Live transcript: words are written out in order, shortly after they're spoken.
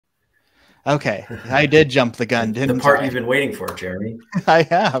Okay, I did jump the gun, The didn't part I? you've been waiting for, Jeremy. I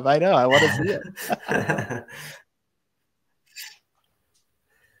have. I know. I want to see it.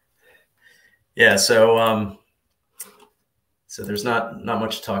 Yeah. So there's not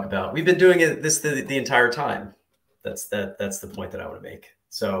much to talk about. We've been doing it the entire time. That's the point that I want to make.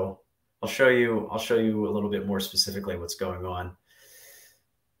 So I'll show you a little bit more specifically what's going on.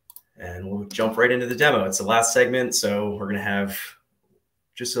 And we'll jump right into the demo. It's the last segment, so we're going to have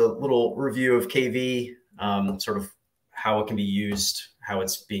just a little review of KV, sort of how it can be used, how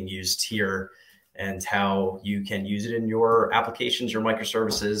it's being used here, and how you can use it in your applications, your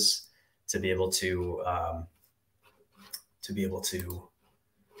microservices, to be able to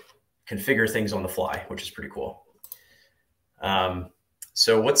configure things on the fly, which is pretty cool.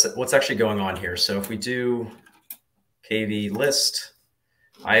 So what's actually going on here? So if we do KV list,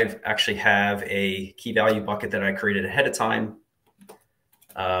 I actually have a key value bucket that I created ahead of time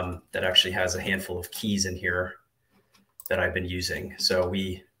that actually has a handful of keys in here that I've been using. So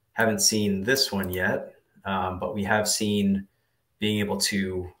we haven't seen this one yet, but we have seen being able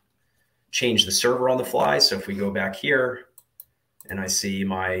to change the server on the fly. So if we go back here and I see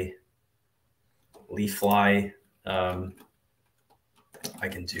my leaf fly, I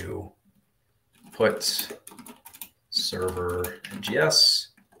can do put server NGS.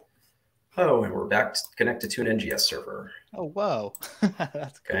 Oh, and we're back connected to an NGS server. Oh, whoa.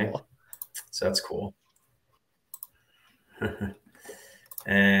 That's okay. Cool. So that's cool.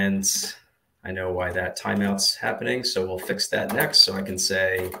 And I know why that timeout's happening. So we'll fix that next. So I can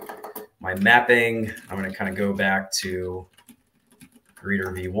say my mapping, I'm going to kind of go back to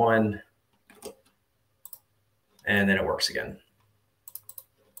greeter v1, and then it works again.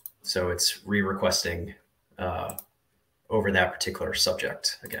 So it's re-requesting over that particular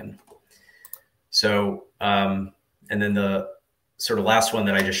subject again. So, and then the sort of last one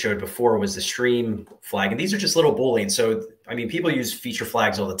that I just showed before was the stream flag. And these are just little Booleans. So, I mean, people use feature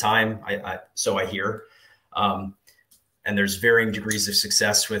flags all the time. So I hear, and there's varying degrees of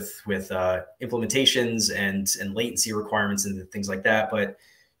success with implementations and latency requirements and things like that. But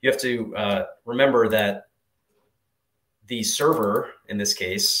you have to remember that the server, in this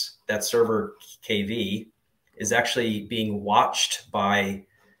case, that server KV, is actually being watched by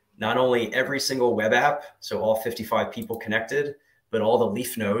not only every single web app, so all 55 people connected, but all the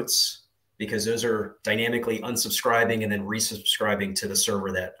leaf nodes, because those are dynamically unsubscribing and then resubscribing to the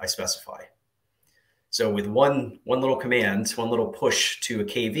server that I specify. So with one little command, one little push to a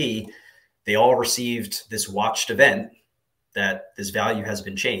KV, they all received this watched event that this value has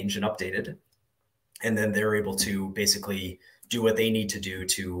been changed and updated. And then they're able to basically do what they need to do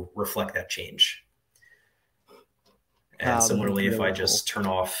to reflect that change. And similarly, if I just turn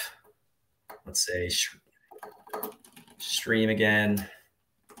off, let's say, stream again,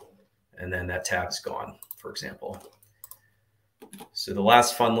 and then that tab's gone, for example. So the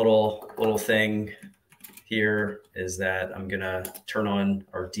last fun little thing here is that I'm going to turn on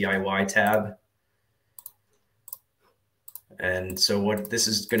our DIY tab. And so what this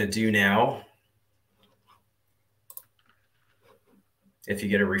is going to do now, if you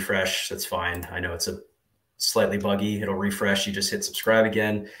get a refresh, that's fine. I know it's a slightly buggy. It'll refresh. You just hit subscribe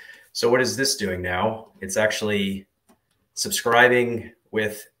again. So what is this doing now? It's actually subscribing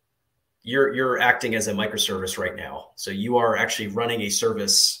with, you're acting as a microservice right now. So you are actually running a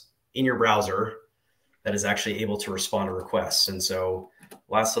service in your browser that is actually able to respond to requests. And so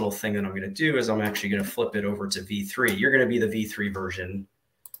last little thing that I'm going to do is I'm actually going to flip it over to V3. You're going to be the V3 version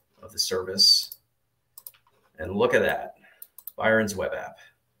of the service. And look at that, Byron's web app.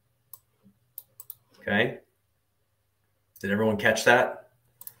 Okay. Did everyone catch that?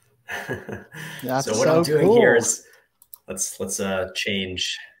 That's so what I'm doing here is let's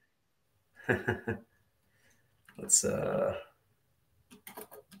change. Let's so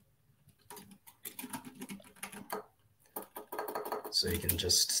you can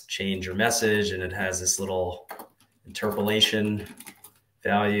just change your message and it has this little interpolation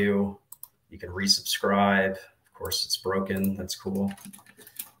value. You can resubscribe. Of course, it's broken. That's cool.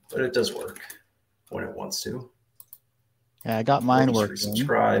 But it does work when it wants to. Yeah, I got mine working.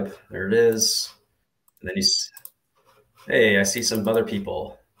 Subscribe. There it is. And then hey, I see some other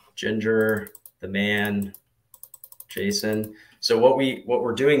people. Ginger, the man, Jason. So what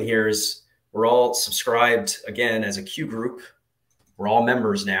we're doing here is we're all subscribed again as a Q group. We're all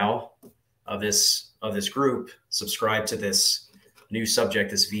members now of this group, subscribed to this new subject,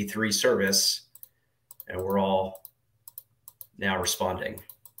 this V3 service, and we're all now responding.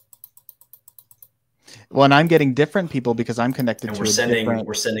 Well, and I'm getting different people because I'm connected to we're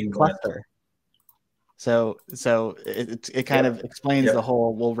sending cluster. So it kind of explains the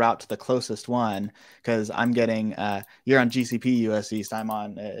whole we'll route to the closest one, because I'm getting you're on GCP US East, I'm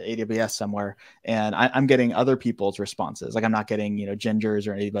on AWS somewhere, and I'm getting other people's responses. Like I'm not getting Ginger's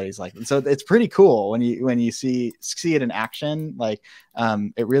or anybody's like. So it's pretty cool when you see it in action. Like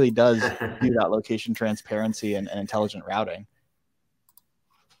it really does do that location transparency and intelligent routing.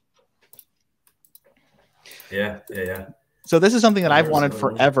 Yeah. So this is something that I've wanted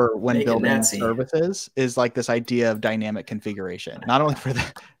forever when building Nazi. services, is like this idea of dynamic configuration, not only for the,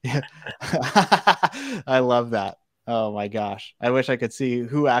 yeah. I love that. Oh my gosh. I wish I could see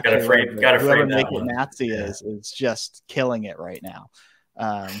who actually, whoever Make It Nazi is just killing it right now.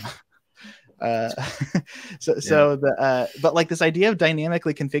 But like this idea of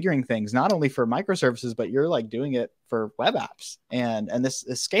dynamically configuring things, not only for microservices, but you're like doing it for web apps, and this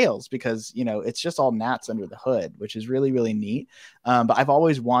scales because it's just all Nats under the hood, which is really, really neat. But I've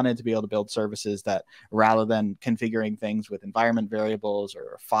always wanted to be able to build services that, rather than configuring things with environment variables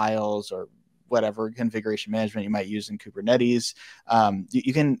or files or whatever configuration management you might use in Kubernetes,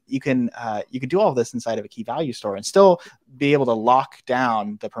 you can do all of this inside of a key value store and still be able to lock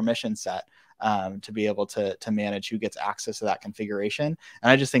down the permission set to be able to manage who gets access to that configuration.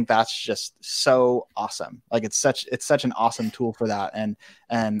 And I just think that's just so awesome. Like it's such an awesome tool for that. And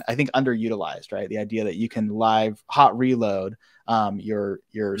I think underutilized, right? The idea that you can hot reload your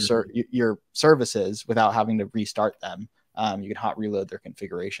services without having to restart them. You can hot reload their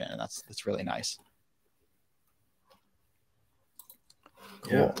configuration, and that's really nice.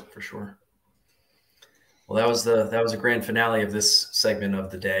 Cool. Yeah, for sure. Well, that was a grand finale of this segment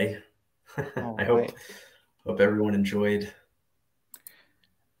of the day. I hope everyone enjoyed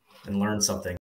and learned something.